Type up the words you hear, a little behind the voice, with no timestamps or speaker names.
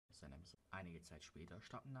seinem Sohn. Einige Zeit später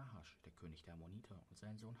starb Nahasch, der König der Ammoniter, und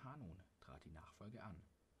sein Sohn Hanun trat die Nachfolge an.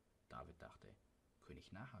 David dachte: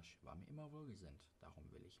 König Nahasch war mir immer wohlgesinnt, darum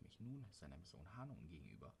will ich mich nun seinem Sohn Hanun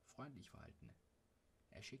gegenüber freundlich verhalten.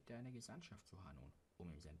 Er schickte eine Gesandtschaft zu Hanun, um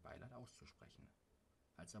ihm sein Beileid auszusprechen.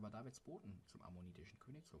 Als aber Davids Boten zum ammonitischen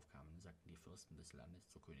Königshof kamen, sagten die Fürsten des Landes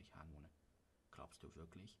zu König Hanun: Glaubst du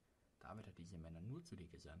wirklich, David hat diese Männer nur zu dir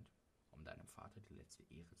gesandt, um deinem Vater die letzte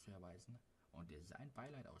Ehre zu erweisen und dir sein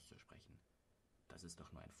Beileid auszusprechen? Das ist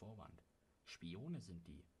doch nur ein Vorwand. Spione sind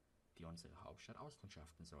die unsere Hauptstadt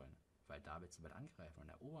auskundschaften sollen, weil David sie bald angreifen und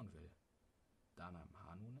erobern will. Da nahm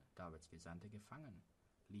Hanun Davids Gesandte gefangen,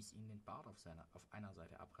 ließ ihn den Bart auf einer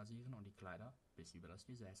Seite abrasieren und die Kleider bis über das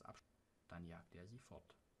Gesäß abschneiden. Dann jagte er sie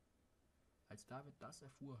fort. Als David das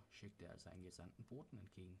erfuhr, schickte er seinen Gesandten Boten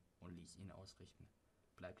entgegen und ließ ihn ausrichten: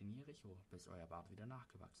 Bleibt in Jericho, bis euer Bart wieder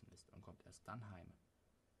nachgewachsen ist, und kommt erst dann heim.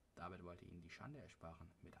 David wollte ihnen die Schande ersparen,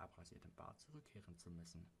 mit abrasiertem Bart zurückkehren zu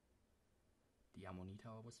müssen. Die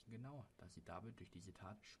Ammoniter aber wussten genau, dass sie David durch diese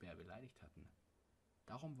Tat schwer beleidigt hatten.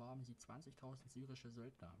 Darum warben sie 20.000 syrische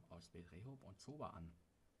Söldner aus Bet-Rehob und Zoba an,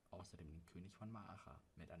 außerdem den König von Maacha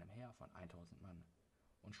mit einem Heer von 1.000 Mann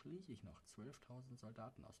und schließlich noch 12.000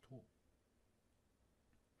 Soldaten aus Tob.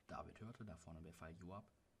 David hörte davon und befahl Joab,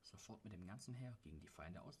 sofort mit dem ganzen Heer gegen die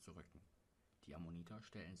Feinde auszurücken. Die Ammoniter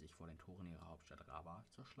stellten sich vor den Toren ihrer Hauptstadt Raba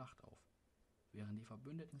zur Schlacht auf, während die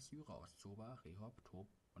verbündeten Syrer aus Zoba, Rehob, Tob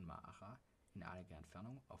und Maacha in einiger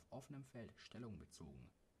Entfernung auf offenem Feld Stellung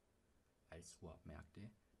bezogen. Als Joab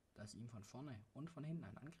merkte, dass ihm von vorne und von hinten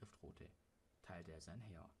ein Angriff drohte, teilte er sein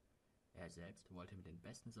Heer. Er selbst wollte mit den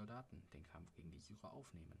besten Soldaten den Kampf gegen die Syrer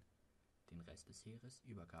aufnehmen. Den Rest des Heeres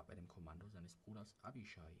übergab er dem Kommando seines Bruders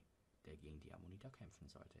Abischai, der gegen die Ammoniter kämpfen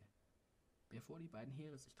sollte. Bevor die beiden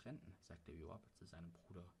Heere sich trennten, sagte Joab zu seinem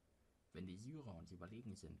Bruder: Wenn die Syrer uns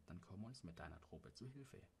überlegen sind, dann komm uns mit deiner Truppe zu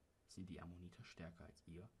Hilfe. Sind die Ammoniter stärker als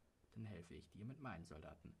ihr, dann helfe ich dir mit meinen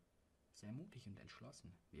Soldaten. Sei mutig und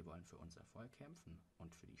entschlossen, wir wollen für unser Volk kämpfen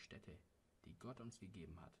und für die Städte, die Gott uns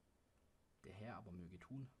gegeben hat. Der Herr aber möge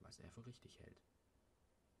tun, was er für richtig hält.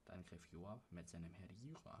 Dann griff Joab mit seinem Heer die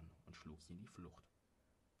Syrer an und schlug sie in die Flucht.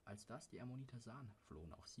 Als das die Ammoniter sahen,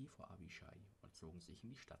 flohen auch sie vor Abischai und zogen sich in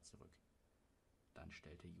die Stadt zurück. Dann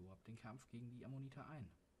stellte Joab den Kampf gegen die Ammoniter ein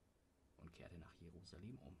und kehrte nach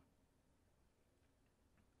Jerusalem um.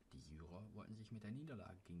 Die Syrer wollten sich mit der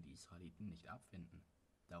Niederlage gegen die Israeliten nicht abfinden.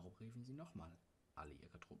 Darum riefen sie nochmal alle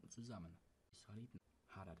ihre Truppen zusammen. Die Israeliten.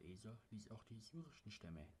 Hadadeser ließ auch die syrischen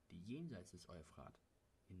Stämme, die jenseits des Euphrat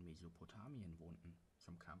in Mesopotamien wohnten,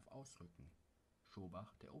 zum Kampf ausrücken.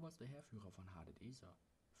 Schobach, der oberste Heerführer von Hadadeser,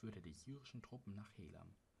 führte die syrischen Truppen nach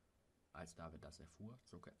Helam. Als David das erfuhr,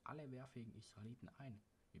 zog er alle wehrfähigen Israeliten ein,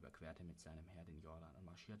 überquerte mit seinem Heer den Jordan und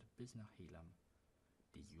marschierte bis nach Helam.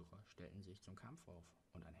 Die Syrer stellten sich zum Kampf auf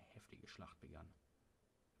und eine heftige Schlacht begann.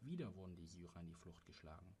 Wieder wurden die Syrer in die Flucht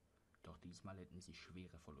geschlagen, doch diesmal litten sie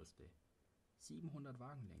schwere Verluste. 700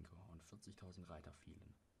 Wagenlenker und 40.000 Reiter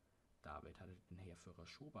fielen. David hatte den Heerführer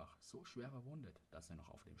Schobach so schwer verwundet, dass er noch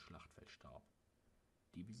auf dem Schlachtfeld starb.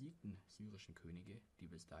 Die besiegten syrischen Könige, die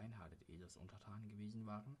bis dahin Hadadesers Untertanen gewesen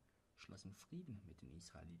waren, schlossen Frieden mit den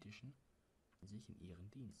israelitischen und sich in ihren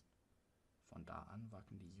Dienst. Von da an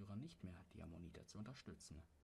wagten die Syrer nicht mehr, die Ammoniter zu unterstützen.